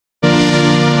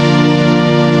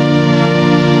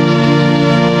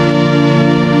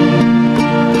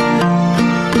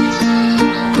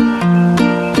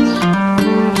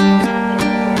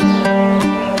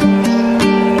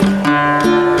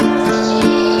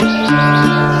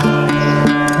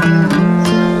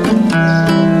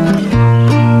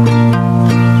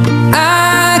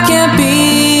I can't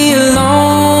be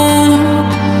alone.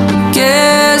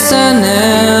 Guess I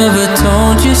never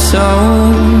told you so.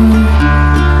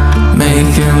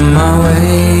 Making my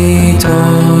way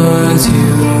towards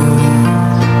you,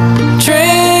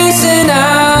 tracing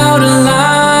out a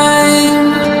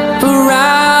line, a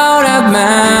route I've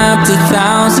mapped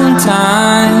 1,000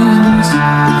 times.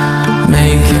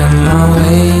 Making my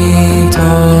way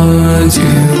towards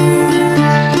you.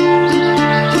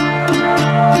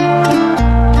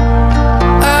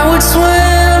 I would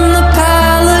swim the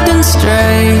paladin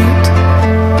straight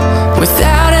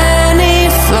without any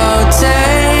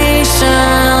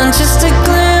flotation, just a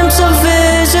glimpse of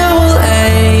visual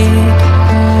aid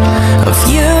of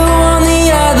you on the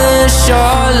other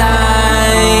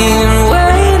shoreline,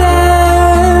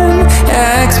 waiting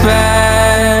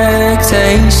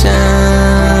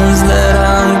expectations that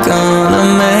I'm gonna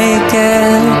make it.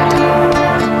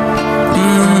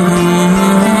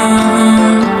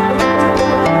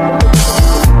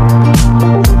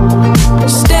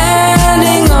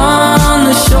 Standing on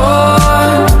the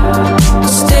shore,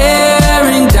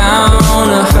 staring down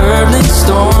a hurtling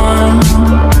storm,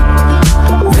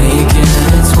 making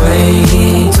its way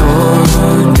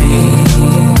toward me.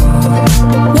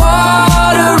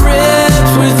 Water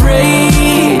ripped with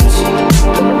rage,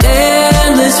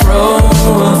 endless row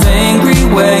of angry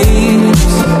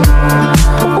waves,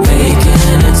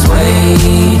 making its way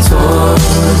toward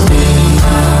me.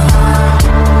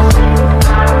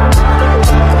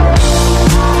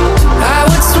 I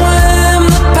would swim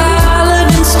the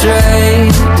paladin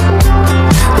straight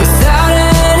without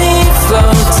any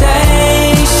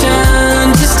flotation,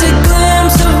 just a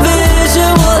glimpse of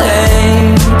visual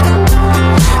aid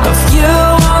of you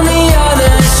on the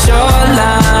other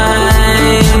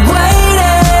shoreline,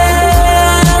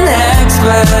 waiting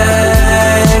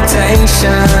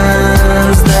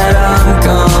expectations that I'm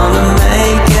gonna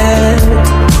make it.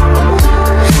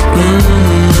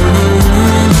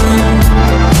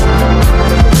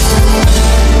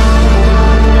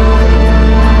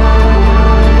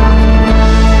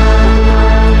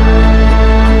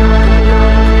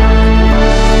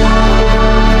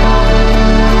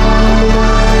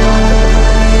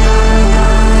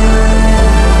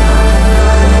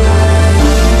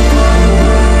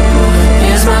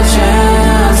 Here's my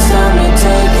chance, let me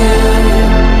take it.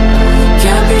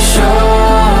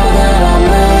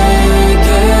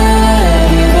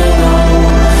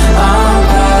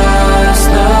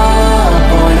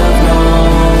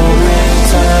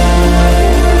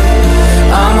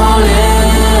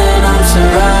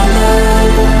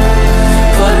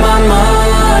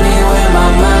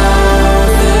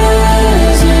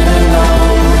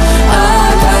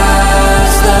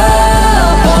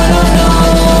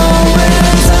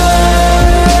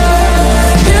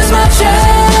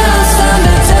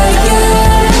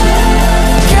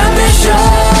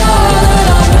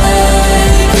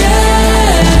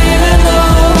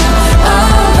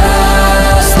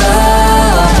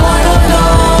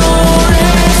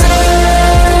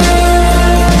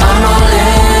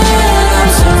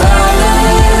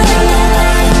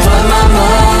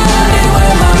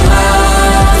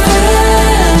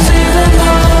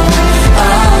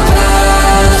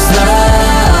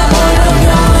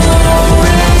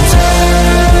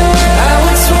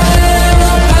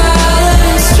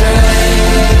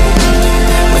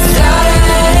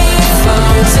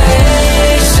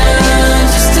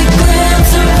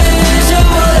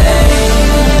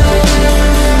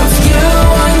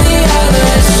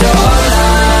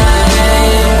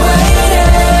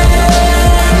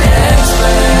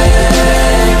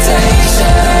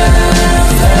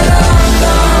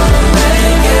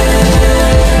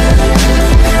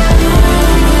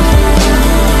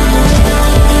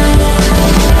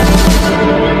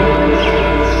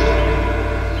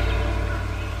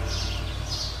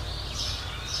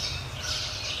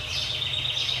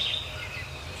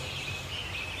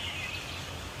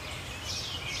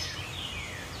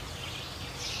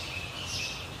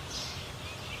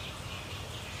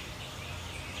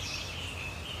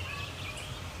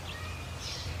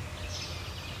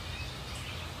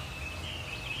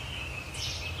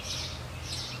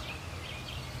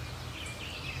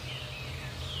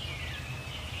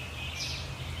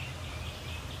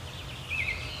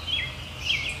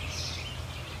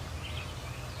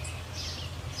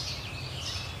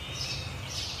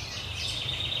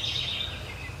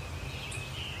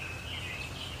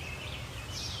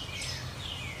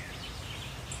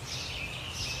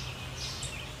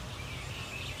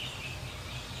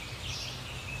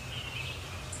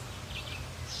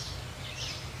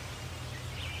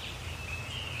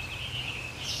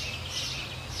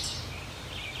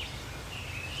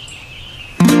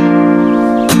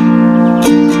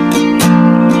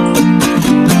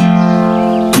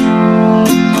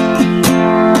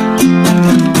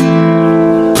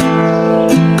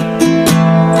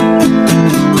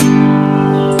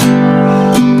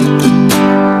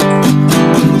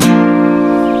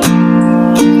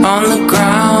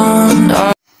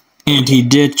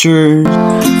 Anti-ditcher.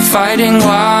 Fighting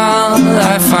while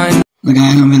I find The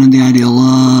guy who invented the ideal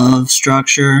love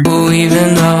structure.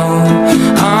 even though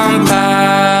I'm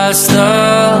past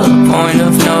the point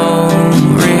of no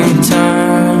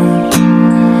return.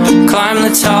 Climb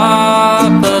the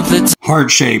top of the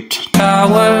Heart-shaped.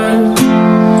 tower.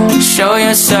 Show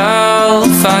yourself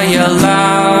fire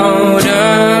louder,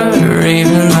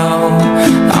 even though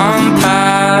I'm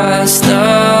past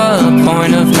the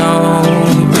point of no return.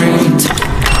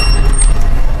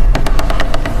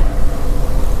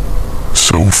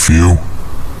 So few,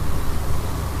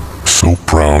 so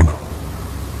proud,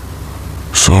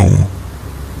 so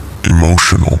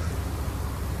emotional.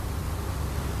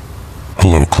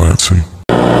 Hello, Clancy.